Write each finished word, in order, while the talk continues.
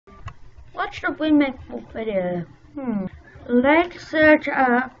what should we make for video? Let's search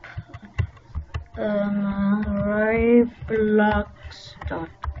up Roblox.com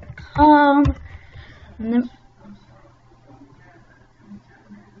and then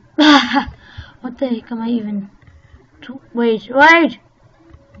what the heck am I even wait.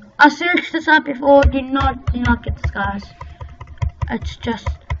 I searched this up before. Do not get this, guys. It's just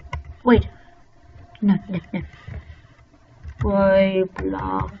wait. No.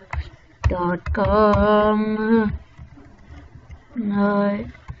 Roblox.com. No.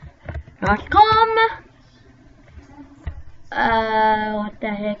 .com. What the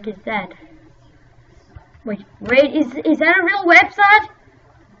heck is that? Wait, is that a real website?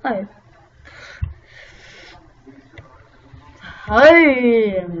 Oh.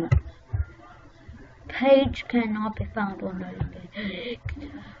 Home. Page cannot be found on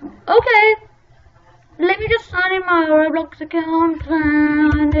okay. Let me just sign in my Roblox account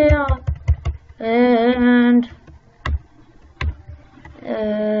and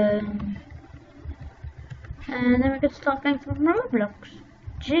then we can start going from Roblox.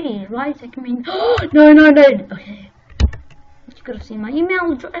 Gee, why is it coming? No. Okay. Just gotta see my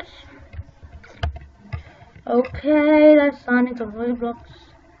email address. Okay, let's sign into Roblox.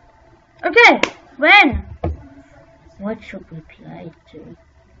 Okay, when? What should we play today?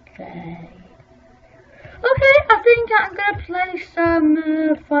 Okay, I think I'm gonna play some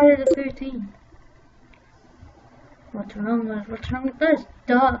Friday the 13th. What's wrong with this?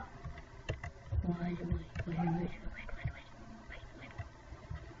 Duh. Wait.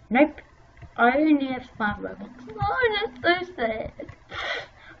 Nope. I only have 5 Robux. Oh, that's so sad.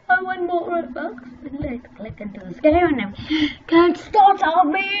 I want more Robux. Let's click into this game and can start our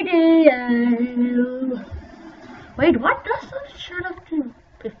video. Wait, what does this should have done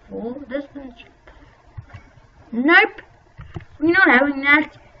before? This one should. Nope. We're not having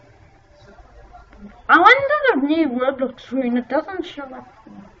that. I wonder the new Roblox screen, it doesn't show up.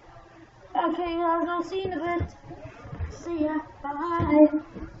 Okay guys, I'll see you in a bit. See ya. Bye.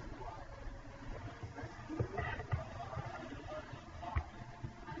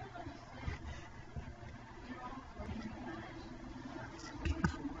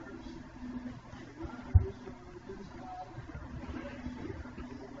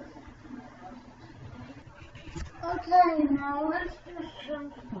 Okay, now let's just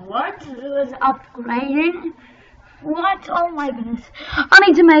what is upgrading? What? Oh my goodness. I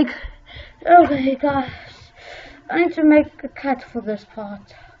need to make okay guys. I need to make a cut for this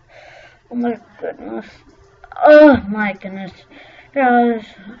part. Oh my goodness. Oh my goodness. Guys.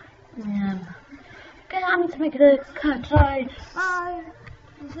 Yeah. Okay, I need to make a cut. Bye. Bye.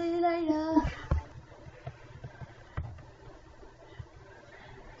 See you later.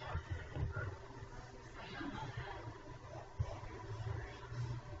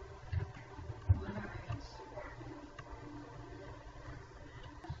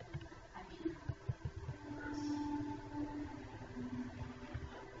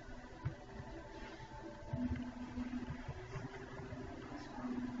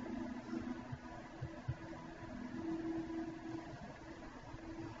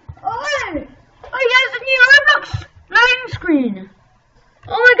 Screen.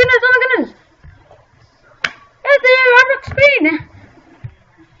 Oh my goodness. There's the Roblox screen.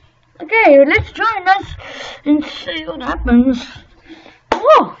 Okay, let's join us and see what happens.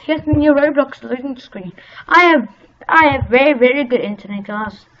 Oh, here's the new Roblox loading screen. I have very good internet,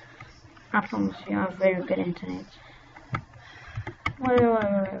 guys. I promise you, I have very good internet. Wait.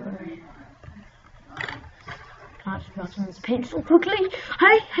 Guys, write on this pencil quickly.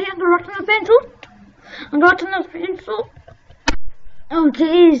 Hey, I'm gonna write on the pencil. Oh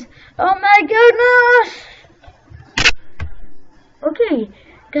jeez. Oh my goodness. Okay,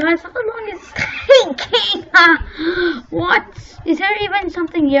 guys, how long is this taking? What? Is there even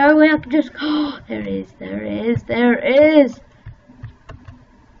something here where I can just oh, there is.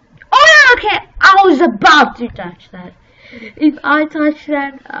 Oh okay, I was about to touch that. If I touched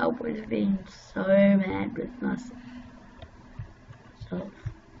that, I would have been so mad with myself.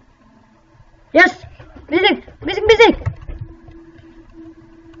 Yes! Music!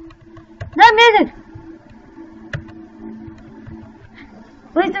 No music!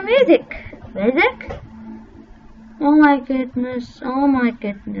 Where's the music? Oh my goodness.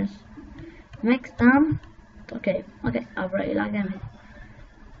 Next time. Okay, I really like that.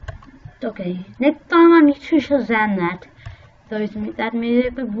 Okay, next time I need to Shazam that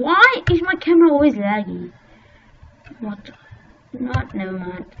music. But why is my camera always laggy? What? Never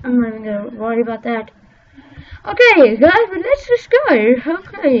mind. I'm not even gonna worry about that. Okay, guys, but let's just go.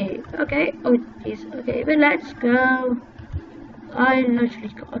 Okay. Oh, jeez. Okay, but let's go. I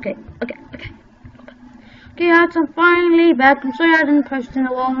literally okay. Okay, guys, I'm finally back. I'm sorry I didn't post in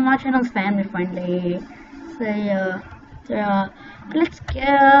a while. My channel's family friendly. So let's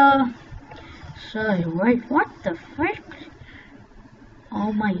go. So wait, what the frick?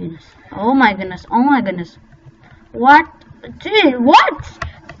 Oh my goodness. What? Dude, what?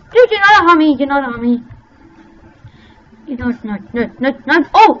 Dude, you're not a homie. You're not.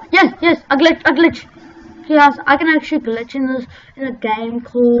 Oh, yes, a glitch. Yes, I can actually glitch in a game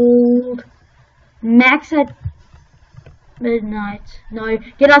called Max at Midnight. No,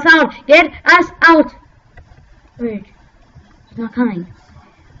 get us out. Wait, he's not coming.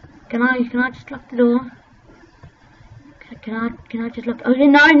 Can I just lock the door? Can I just look? Oh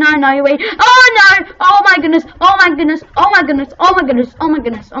no, wait. Oh no! Oh my goodness!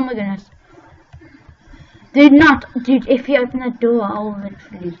 Dude, if you open that door,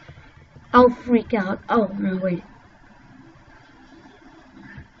 I'll freak out. Oh no, wait.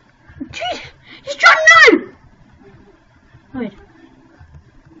 Dude, he's trying to. Wait.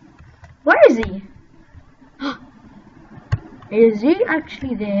 Where is he? Is he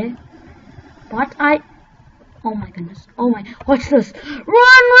actually there? But oh my goodness. What's this? Run!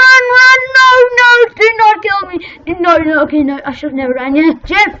 No, do not kill me. No, okay, no, I should never run. Yeah,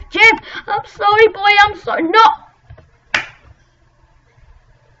 Jeff, I'm sorry, boy, I'm sorry. No!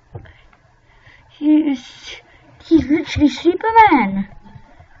 He's literally Superman.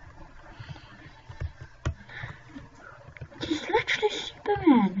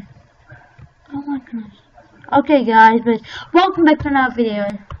 Oh my goodness. Okay, guys, but welcome back to another video.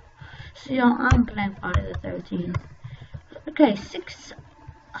 So I'm playing Friday the 13th. Okay, 6.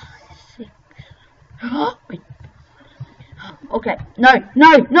 Wait. Okay, no,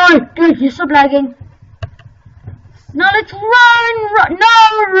 dude, you stop lagging. No, let's run.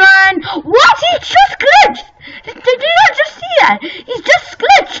 What? He just glitched. Did you not just see that? He's just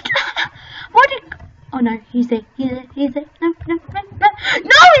glitched. What? Oh no, he's there. No, let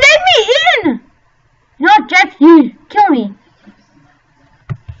me in. No, Jeff, you kill me.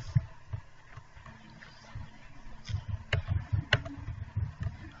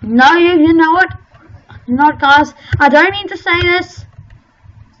 No, you know what? Not, guys. I don't mean to say this.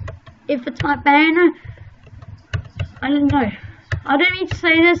 If it's my banner, I don't know. I don't mean to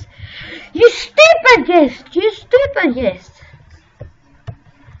say this. You stupid guest. No,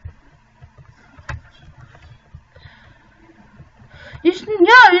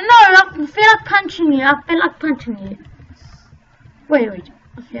 I feel like punching you. Wait.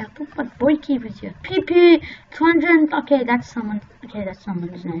 Okay, I thought my boy keep is here. PP 200. Okay, that's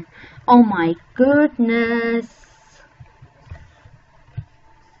someone's name. Oh my goodness.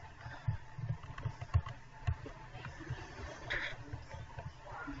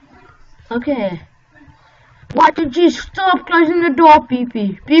 Okay. Why did you stop closing the door,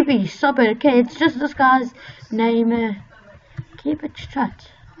 PP, stop it. Okay, it's just this guy's name. Keep it shut.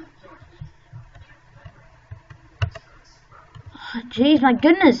 Oh, jeez, my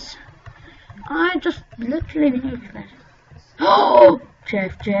goodness. I just literally used that. Oh,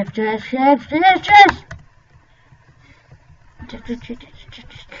 Jeff. Wait,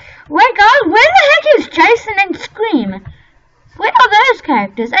 guys, where the heck is Jason and Scream? Where are those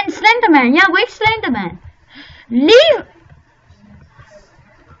characters? And Slenderman. Yeah, where's Slenderman? Leave.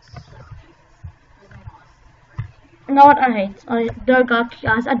 You know what I hate?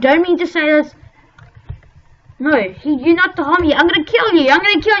 Guys, I don't mean to say this. No, you're not the homie. I'm gonna kill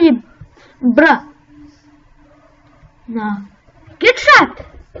you. Bruh. No. Get trapped.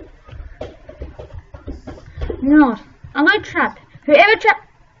 No, I'm gonna trap. Whoever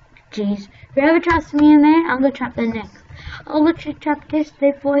traps me in there, I'm gonna trap them next. I'll literally trap this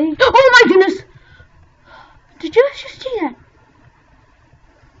there for you. Oh my goodness! Did you just see that?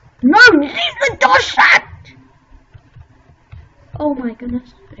 No, leave the door shut! Oh my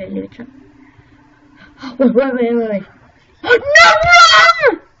goodness. Okay, leave it shut. Wait. No,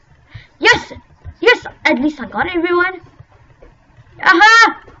 run! Yes, at least I got everyone.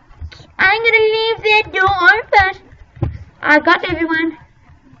 Aha! I'm gonna leave that door first. I got everyone.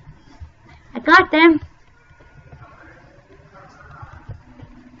 I got them.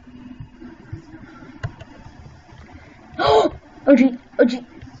 Oh gee.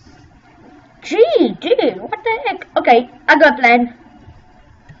 Gee, dude, what the heck? Okay, I got plan.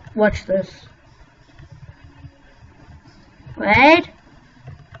 Watch this. Wait.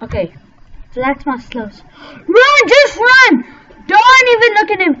 Okay, so that's my slows. Run, just run! Don't even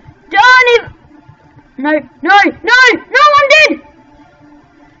look at him. No one did!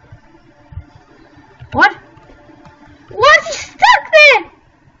 What? He's stuck there!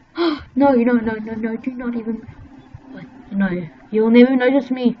 No, do not even. What? No. You'll never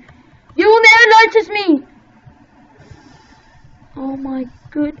notice me. You'll never notice me. Oh my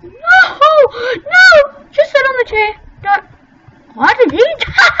goodness. No! No! Just sit on the chair. Don't. What did he do?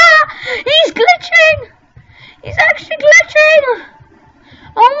 He's glitching! He's actually glitching!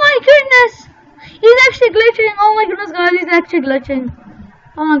 Oh my goodness! He's actually glitching! Oh my goodness, guys, he's actually glitching.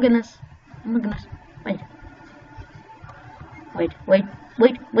 Oh my goodness. Oh my goodness. Wait. Wait, wait,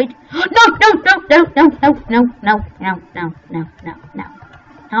 wait, wait. No, no, no, no, no, no, no, no, no, no, no, no, no.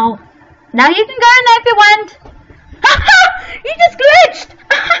 No. Now you can go in if you want. You just glitched!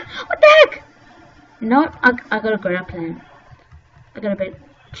 What the heck? You know what? I got a great plan. I got a bit.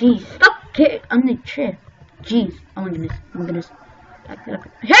 Jeez, stop getting on the chair. Jeez, oh my goodness, oh my goodness.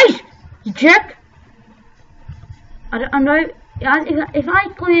 Hey, you jerk! I know. If I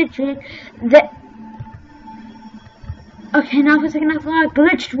call you a jerk, that. Okay, now for a second I thought I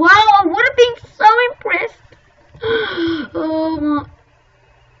glitched. Wow, I would have been so impressed. Oh my.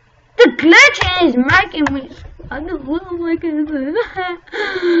 The glitch is making me. Oh my goodness.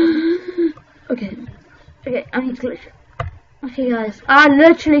 Okay, okay, I need to glitch. Okay, guys, I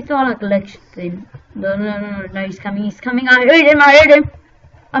literally thought I glitched him. No, no, no, no, no, he's coming, he's coming. I heard him.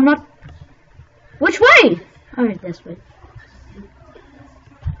 I'm not. Which way? Oh, this way.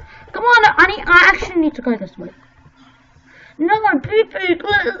 Come on, I actually need to go this way. No, poo-poo,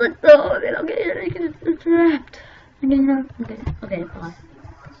 close the door, then I'll get trapped. Okay, no, okay, bye.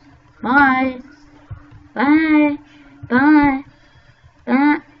 Bye. Bye. Bye.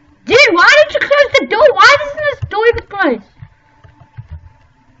 Bye. Dude, why did you close the door? Why doesn't this door even close?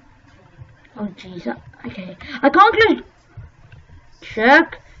 Oh jeez, okay. I can't close.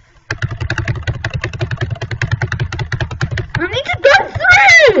 Check. I need to go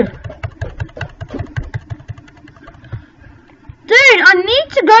through! Dude, I need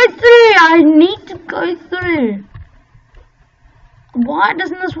to go through! I need to go through! Why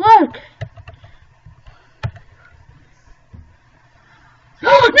doesn't this work?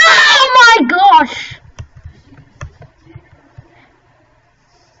 Oh no! My gosh!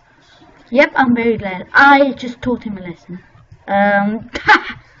 Yep, I'm very glad. I just taught him a lesson.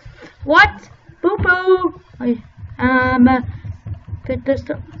 What? Boo boo! Put this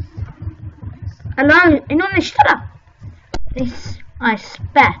up. Hello, anyone shut up! This, I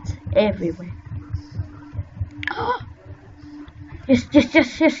spat everywhere. Oh. Yes.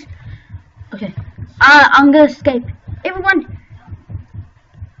 Okay. I'm gonna escape. Everyone!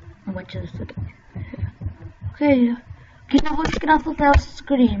 I'll wait till this again. Okay. Get off of that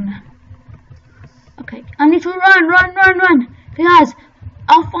scream. Okay, I need to run. Okay, guys,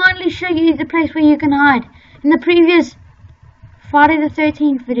 I'll finally show you the place where you can hide. In the previous Friday the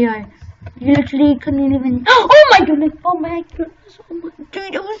 13th video, you literally couldn't even. Oh my goodness! Oh my goodness! Oh my,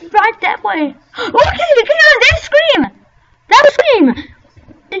 dude, it was right that way. Okay, that scream! That scream!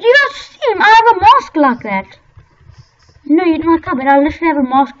 Did you not see him? I have a mask like that. No, in my cupboard. I literally have a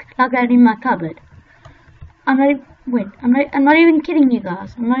mask like that in my cupboard. I'm not even kidding you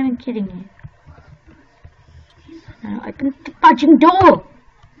guys. I'm not even kidding you. No, open the fudging door!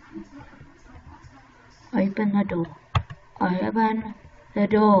 Open the door. Open the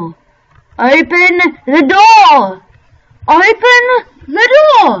door. Open the door! Open the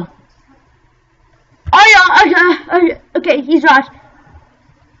door! Oh yeah, okay, he's right.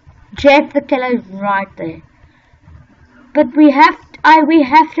 Jeff the killer is right there. But we have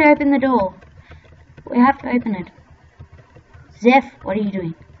to open the door. We have to open it. Zeph, what are you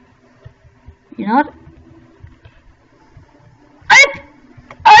doing? You're not?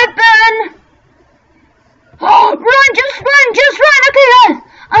 Open! Oh, just run! Okay, guys.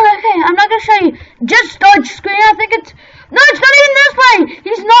 Okay, I'm not gonna show you. Just dodge screen. I think it's no, it's not even this way.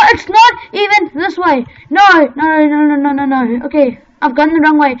 It's not even this way. No. Okay, I've gone the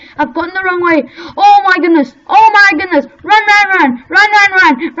wrong way. Oh my goodness. Run. No.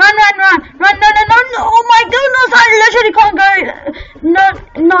 Oh my goodness, I literally can't go. No,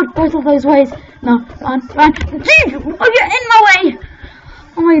 not both of those ways. No, run. Jeez, oh, you're in my way.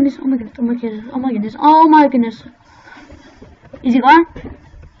 Oh my goodness. Is he gone?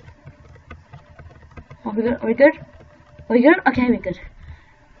 Are we good? Okay, we're good.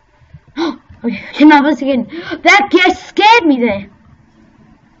 Okay, now once again. That guy scared me there.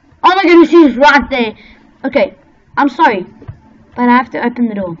 Oh my goodness, he's right there. Okay, I'm sorry, but I have to open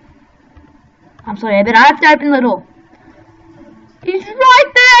the door. He's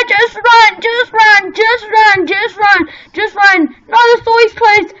right there. Just run. No, the door is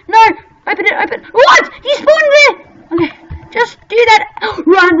closed. No, open it. What? He spawned there. Okay, just do that.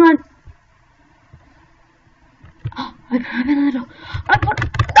 Run. Oh, open the door. I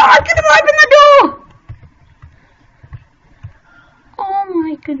couldn't open the door.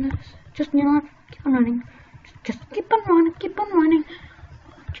 goodness. Just keep on running. Just keep on running, keep on running.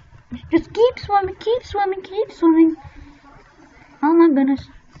 Just keep swimming, keep swimming, keep swimming. Oh my goodness.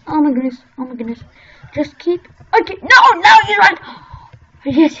 Oh my goodness. Oh my goodness. Just keep. Okay. No, he's right.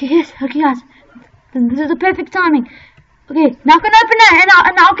 Yes. Okay, guys. This is the perfect timing. Okay, now I can open it and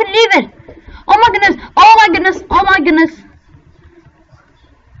now I can leave it. Oh my goodness. Oh my goodness. Oh my goodness.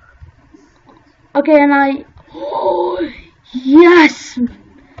 Okay, and I. Oh, yes.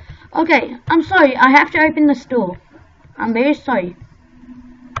 Okay, I'm sorry. I have to open this door. I'm very sorry.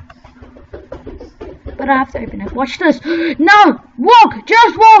 But I have to open it. Watch this. No! Walk!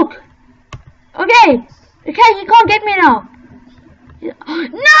 Just walk! Okay! Okay, you can't get me now.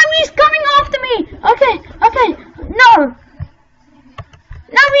 No, he's coming after me! Okay. No!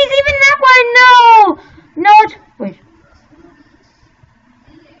 No, he's even that way! No! Not. Wait.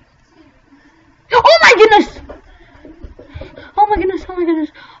 Oh my goodness! Oh my goodness.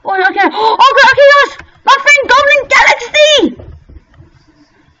 Oh, okay. Okay, yes! My friend Goblin Galaxy!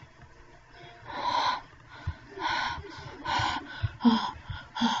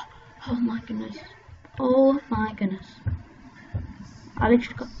 Oh my goodness. Oh my goodness. I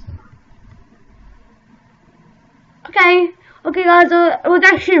literally got... Okay guys, it was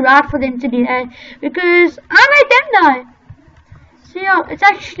actually right for them to do that because I made them die. So yeah, it's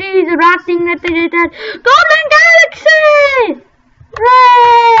actually the right thing that they did that. Golden Galaxy!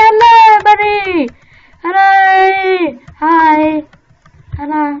 Hooray! Hello buddy! Hello! Hi!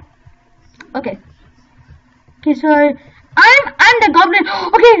 Hello! Okay, so I'm the goblin.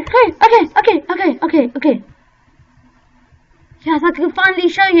 Okay. Yes, I can finally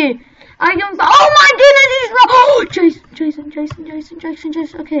show you. I can. Oh my goodness, he's wrong. Oh, Jason.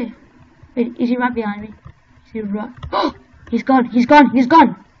 Okay. Wait, is he right behind me? Is he right? Oh, he's gone. Okay,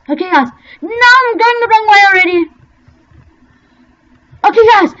 guys. Now I'm going the wrong way already. Okay,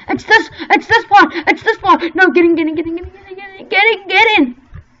 guys. It's this part. No, get in.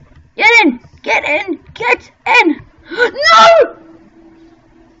 No!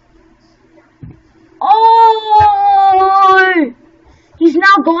 Oh! He's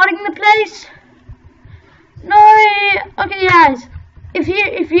now guarding the place. No. Okay, guys. If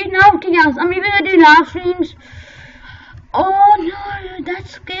you know, okay, guys, I'm even gonna do live streams. Oh no, that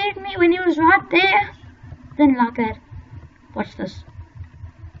scared me when he was right there. Didn't like that. Watch this.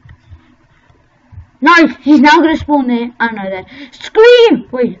 No, he's now gonna spawn there. I know that. Scream!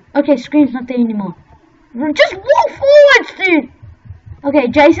 Wait. Okay, Scream's not there anymore. Just walk forwards, dude. Okay,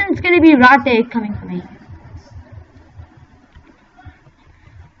 Jason's gonna be right there coming for me.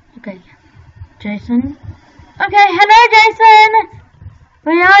 Okay, Jason. Okay, hello, Jason.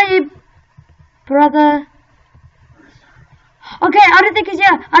 Where are you, brother? Okay, I don't think he's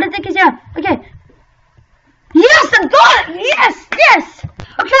here. Okay. Yes, I got it. Yes.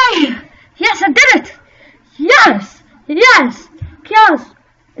 Okay. Yes, I did it. Yes. Yes.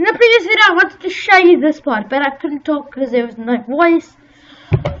 In the previous video, I wanted to show you this part, but I couldn't talk because there was no voice.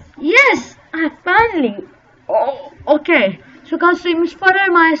 Yes, I finally. Oh, okay. So guys, so you must follow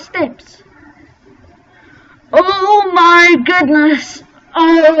my steps. Oh my goodness.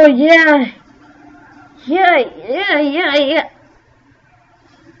 Oh yeah. Yeah.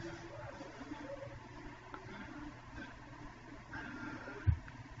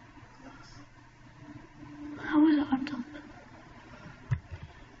 How was it on top?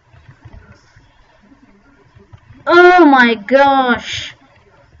 Oh my gosh.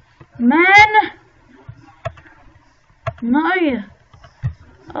 Man. No.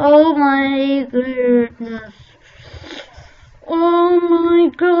 Oh my goodness. Oh my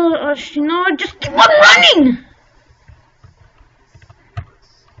gosh. No, just keep on running.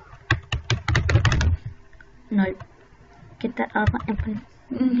 No. Get that out of my inventory.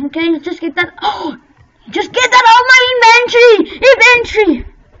 Okay, just get that. Oh, just get that out of my inventory.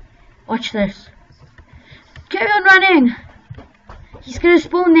 Watch this. Carry on running. He's gonna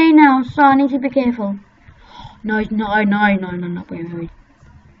spawn there now, so I need to be careful. No. Wait.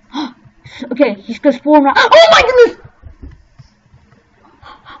 Okay, he's gonna spawn right. Oh my goodness!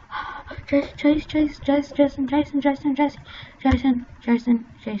 Jason.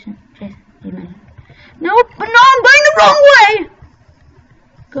 No, but no, I'm going the wrong way.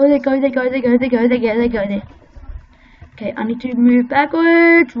 Go there. Okay, I need to move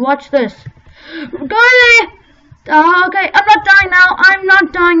backwards. Watch this. Go there. Okay, I'm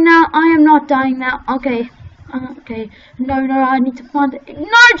not dying now. Okay. Okay. No, I need to find it. No,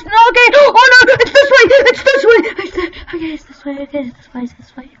 it's not okay. Oh no, it's this way. Okay, it's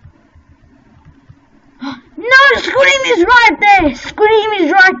this way. No, Scream is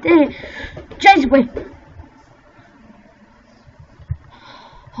right there. Jason, wait.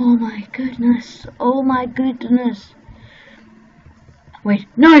 Oh my goodness. Oh my goodness. Wait,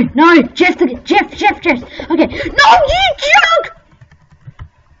 no, Jeff. Okay, no, you jerk!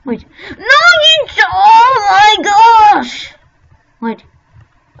 Wait, no, you jerk! Oh my gosh! Wait,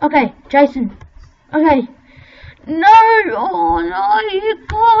 okay, Jason, okay, no, oh no, you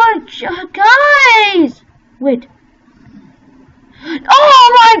can't, guys! Wait,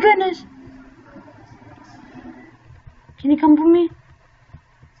 oh my goodness! Can you come for me?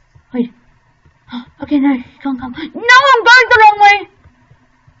 Wait, okay, no, you can't come. No, I'm going the wrong way!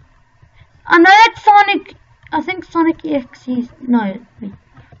 I know that's Sonic. I think Sonic EXE's. No.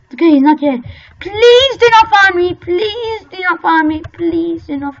 Okay, he's not here. Please do not find me. Please do not find me. Please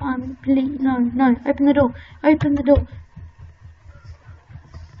do not find me. Please. No. Open the door. Open the door.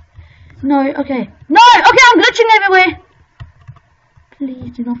 No. Okay. No. Okay, I'm glitching everywhere.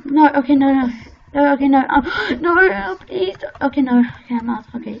 Please do not. No. Okay. No. Okay. No. No. Please. Okay. No. Okay. I'm out.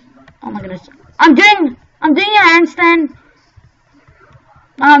 Okay. Oh my goodness. I'm doing a handstand.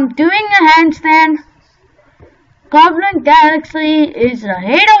 I'm doing a handstand. Goblin Galaxy is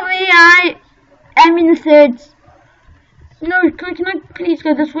ahead of me. I am in third. No, can I please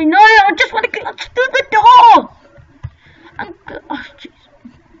go this way? No, I just want to get through the door. Oh, jeez.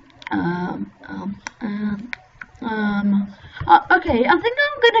 Okay, I think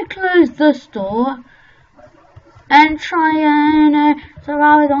I'm gonna close this door and try and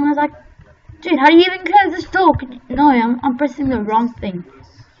survive as long as I. Dude, how do you even close this door? No, I'm pressing the wrong thing.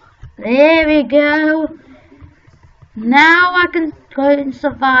 There we go. Now I can go and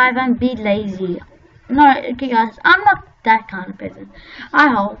survive and be lazy. No, okay guys, I'm not that kind of person. I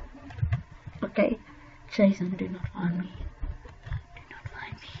hope. Okay, Jason, do not find me. Do not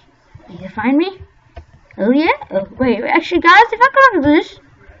find me. Will you find me? Oh yeah? Oh, wait, actually guys, if I go like this,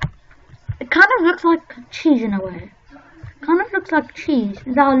 it kind of looks like cheese in a way. Kind of looks like cheese.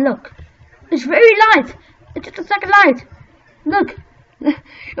 Is how it look. It's very light. It just looks like a light. Look.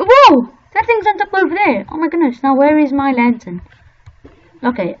 Whoa! That thing's up over there. Oh my goodness. Now where is my lantern?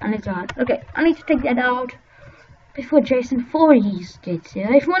 Okay, I need to hide. Okay, I need to take that out before Jason Voorhees gets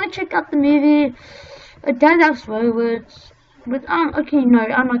here. If you want to check out the movie, it does have swear words. But okay, no,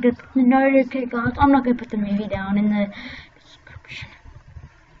 I'm not gonna. No, okay, guys, I'm not gonna put the movie down in the description.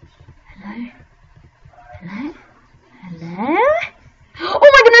 Hello. Oh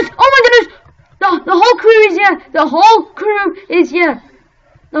my goodness! Oh my goodness! The whole crew is here. The whole crew is here.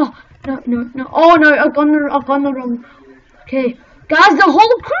 No. Oh no, I've gone the wrong. Okay, guys, the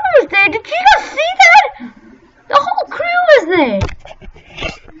whole crew is there. Did you guys see that? The whole crew is there.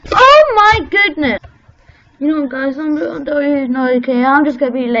 Oh my goodness. You know, guys, I'm just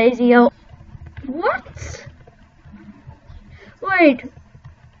gonna be lazy. What? Wait,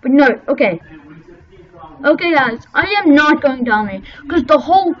 but no. Okay, guys, I am not going down there because the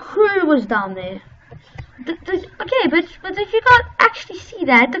whole crew was down there. Okay, but did you guys actually see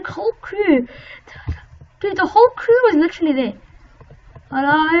that? The whole crew, dude, the whole crew was literally there.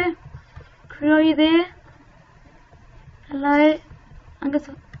 Hello, crew, are you there? Hello, I'm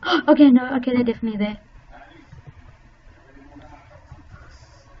just. Okay, no, okay, they're definitely there.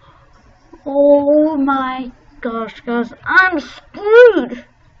 Oh my gosh, guys, I'm screwed.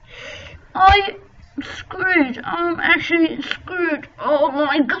 I'm actually screwed. Oh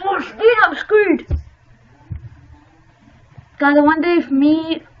my gosh, dude, I'm screwed. Guys, I wonder if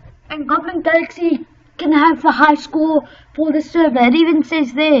me and Goblin Galaxy can have the high score for the server. It even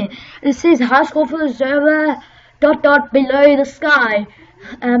says there. It says high score for the server, ... below the sky.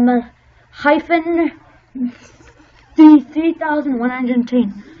 Hyphen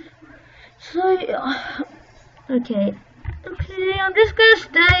 3,110. So, okay, I'm just gonna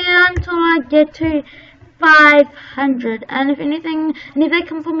stay here until I get to 500. And if if they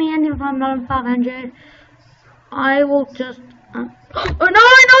come for me and if I'm not on 500, I will just. Oh no,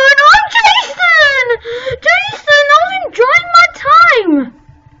 Jason, I was enjoying my time.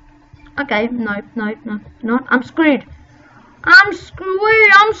 Okay, no, I'm screwed. I'm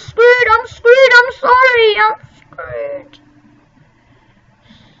screwed. I'm sorry. I'm screwed.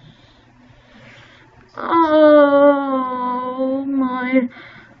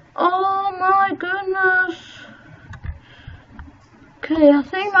 Oh my goodness. Okay, I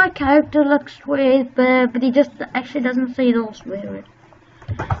think my character looks weird, but he just actually doesn't say those swear words.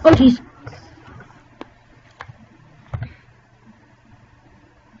 Oh jeez.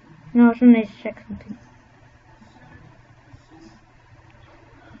 No, I need to check something.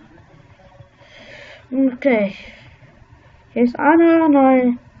 Okay. Yes, I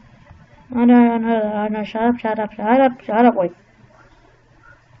know. Shut up, wait.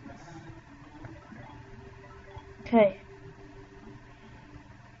 Okay.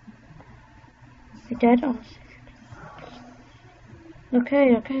 You dead? Oh.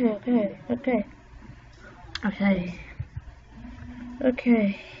 Okay. Okay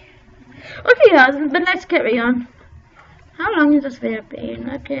guys, but let's carry on. How long has this video been?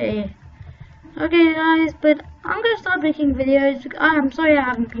 Okay guys, but I'm gonna start making videos. I'm sorry I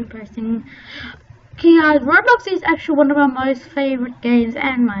haven't been posting. Okay guys, Roblox is actually one of my most favorite games,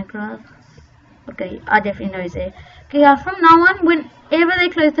 and Minecraft. Okay, I definitely know it. Okay guys, from now on, whenever they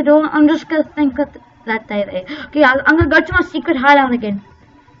close the door, I'm just gonna think that they're there. Okay guys, I'm gonna go to my secret hideout again.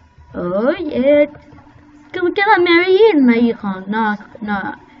 Oh yeah. Can I marry you? No, you can't. No.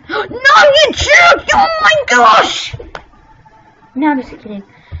 No, you jerk! Oh my gosh! No, I'm just kidding.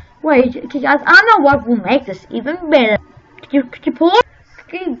 Wait, okay guys, I know what will make this even better. Could you pause?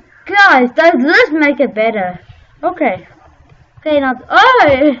 Okay, guys, does this make it better? Okay. Okay, now,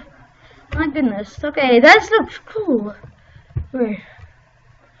 oh! My goodness. Okay, this looks cool. Wait.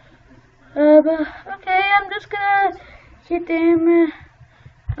 Okay, I'm just gonna hit them.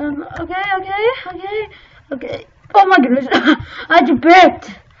 Okay. Oh my goodness, I just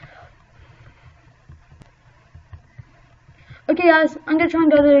burped. Okay guys, I'm gonna try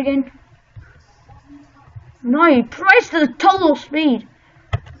and go there again. No, press the total speed.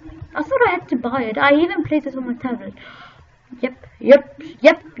 I thought I had to buy it. I even played this on my tablet. Yep,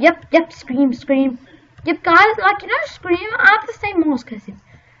 scream. Yep guys, like, you know, scream, I have the same mask as him.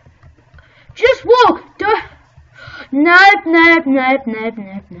 Just walk, Nope.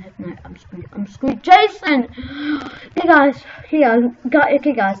 I'm screwed. Jason! Okay guys, I'm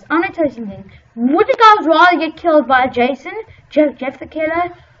gonna tell you something. Would you guys rather get killed by Jason, Jeff the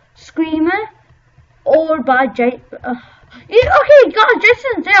Killer, Screamer, or by okay guys,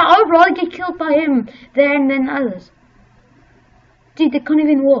 Jason's there. I would rather get killed by him than others. Dude, they can't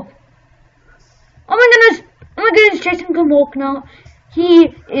even walk. Oh my goodness, Jason can walk now.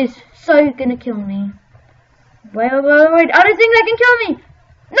 He is so gonna kill me. Wait, I don't think they can kill me.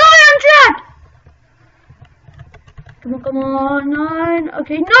 No, I'm trapped. Come on, no.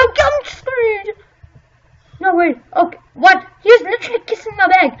 Okay, no, I'm screwed. No, wait, okay, what? He was literally kissing my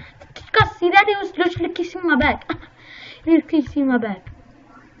back. Did you guys see that? He was literally kissing my back. He was kissing my back.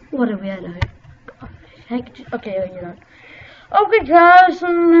 What a weirdo. Okay, you know. Okay guys,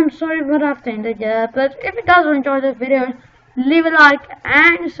 I'm sorry for that thing, but if you guys enjoyed this video, leave a like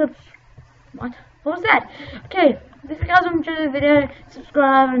and what was that? Okay, if you guys enjoyed the video,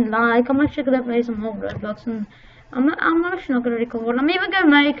 subscribe and like. I'm actually gonna play some more Roblox, and I'm actually not gonna record. I'm even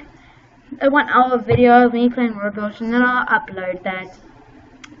gonna make a 1 hour video of me playing Roblox, and then I'll upload that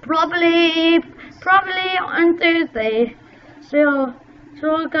probably on Thursday. So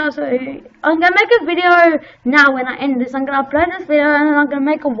guys, I'm gonna make a video now. When I end this, I'm gonna upload this video, and then I'm gonna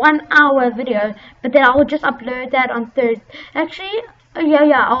make a 1 hour video, but then I will just upload that on Thursday. Actually,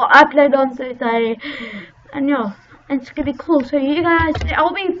 yeah, I'll upload on Thursday, and yeah, and it's gonna be cool. So you guys,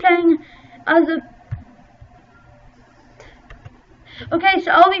 I'll be playing other. Okay,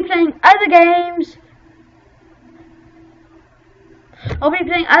 so I'll be playing other games.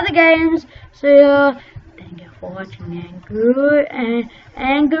 So thank you for watching,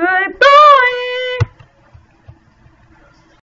 and goodbye.